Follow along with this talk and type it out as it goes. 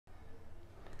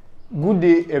Good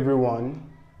day everyone,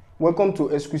 welcome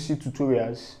to exquisite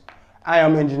tutorials. I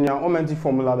am engineer Augmented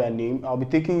Formula by name. I'll be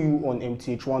taking you on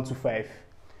MTH 125.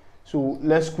 So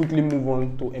let's quickly move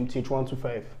on to MTH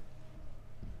 125.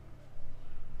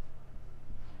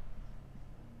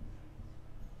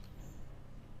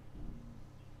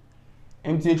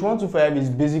 MTH 125 is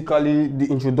basically the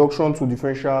introduction to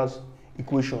differential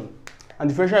equation. And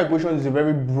differential equation is a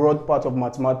very broad part of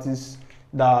mathematics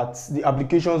that the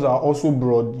applications are also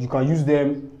broad. You can use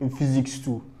them in physics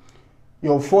too.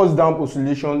 Your force damp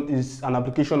oscillation is an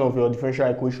application of your differential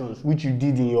equations, which you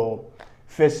did in your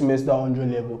first semester 100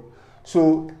 level.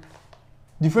 So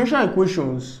differential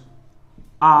equations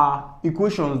are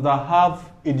equations that have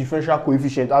a differential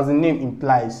coefficient, as the name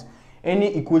implies.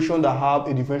 Any equation that have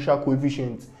a differential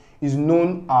coefficient is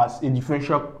known as a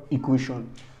differential equation.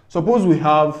 Suppose we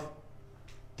have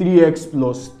 3x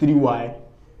plus 3y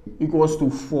equals to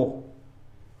 4.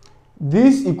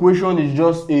 This equation is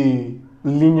just a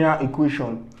linear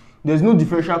equation. There's no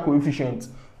differential coefficient.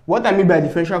 What I mean by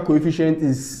differential coefficient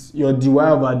is your dy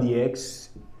over dx,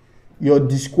 your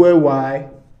d square y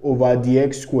over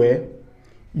dx square,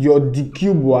 your d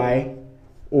cube y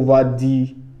over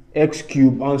dx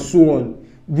cube, and so on.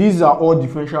 These are all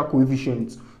differential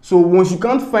coefficients. So once you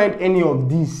can't find any of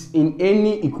these in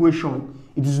any equation,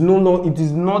 it is not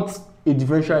a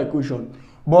differential equation.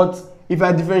 But if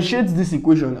I differentiate this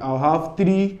equation, I'll have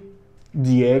 3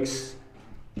 dx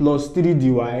plus 3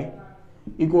 dy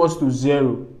equals to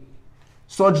 0,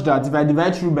 such that if I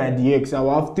divide through by dx, I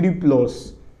will have 3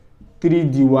 plus 3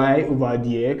 dy over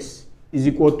dx is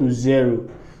equal to 0.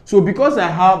 So because I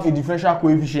have a differential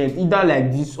coefficient either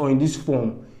like this or in this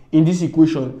form, in this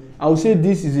equation, I will say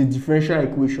this is a differential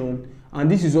equation and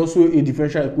this is also a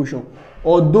differential equation,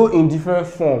 although in different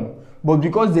form. But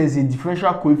because there is a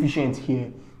differential coefficient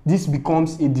here, this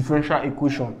becomes a differential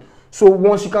equation. So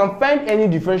once you can find any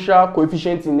differential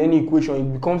coefficient in any equation,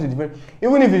 it becomes a differential.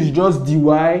 Even if it's just dy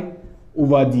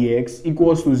over dx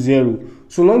equals to 0,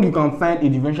 so long you can find a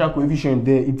differential coefficient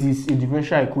there, it is a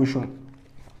differential equation.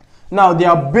 Now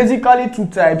there are basically two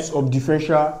types of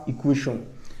differential equation.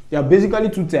 There are basically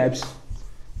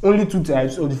only two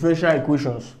types of differential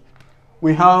equations.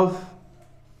 We have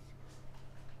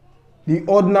the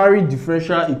ordinary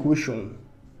differential equation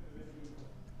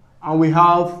and we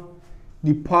have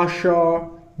the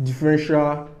partial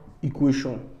differential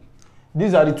equation.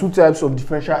 These are the two types of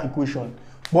differential equation.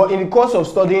 But in the course of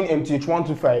studying MTH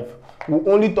 125,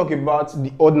 we'll only talk about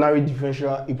the ordinary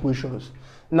differential equations.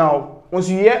 Now, once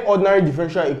you hear ordinary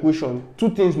differential equation,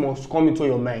 two things must come into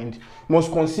your mind. You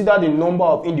must consider the number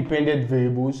of independent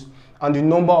variables and the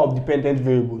number of dependent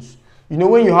variables. You know,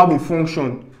 when you have a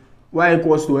function y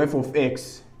equals to f of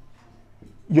x,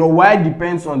 your y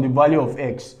depends on the value of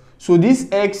x. So this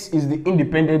x is the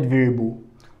independent variable,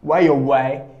 while your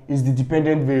y is the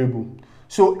dependent variable.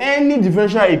 So any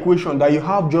differential equation that you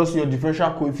have just your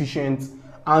differential coefficient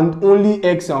and only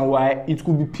x and y, it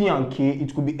could be p and k,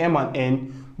 it could be m and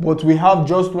n, but we have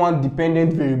just one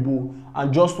dependent variable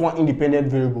and just one independent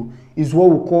variable, is what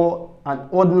we call an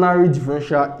ordinary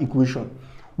differential equation.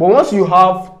 But once you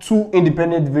have two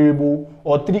independent variable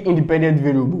or three independent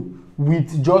variable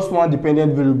with just one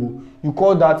dependent variable, you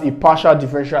call that a partial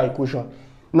differential equation.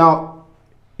 Now,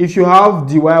 if you have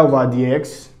dy over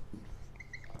dx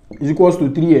is equals to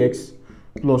 3x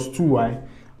plus 2y,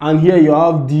 and here you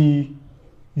have du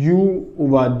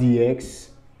over dx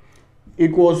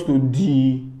equals to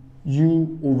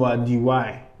du over dy.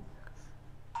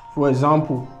 For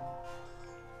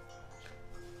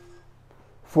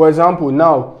example,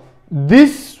 now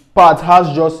this part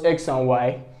has just x and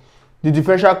y, the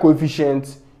differential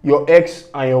coefficient, your x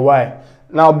and your y.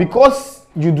 Now because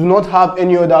you do not have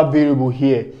any other variable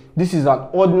here, this is an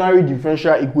ordinary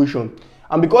differential equation.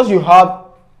 And because you have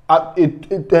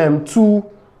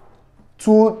two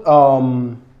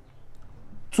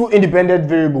independent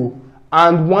variable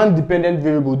and one dependent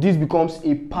variable, this becomes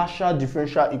a partial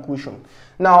differential equation.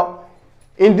 Now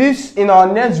in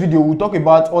our next video, we'll talk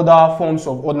about other forms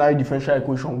of ordinary differential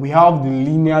equation. We have the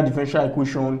linear differential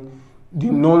equation, the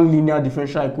non-linear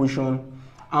differential equation,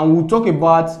 and we'll talk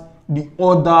about the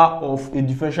order of a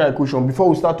differential equation before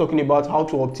we start talking about how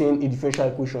to obtain a differential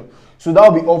equation. So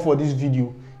that will be all for this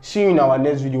video. See you in our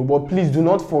next video, but please do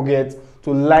not forget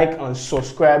to like and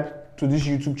subscribe to this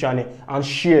YouTube channel and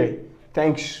share.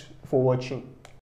 Thanks for watching.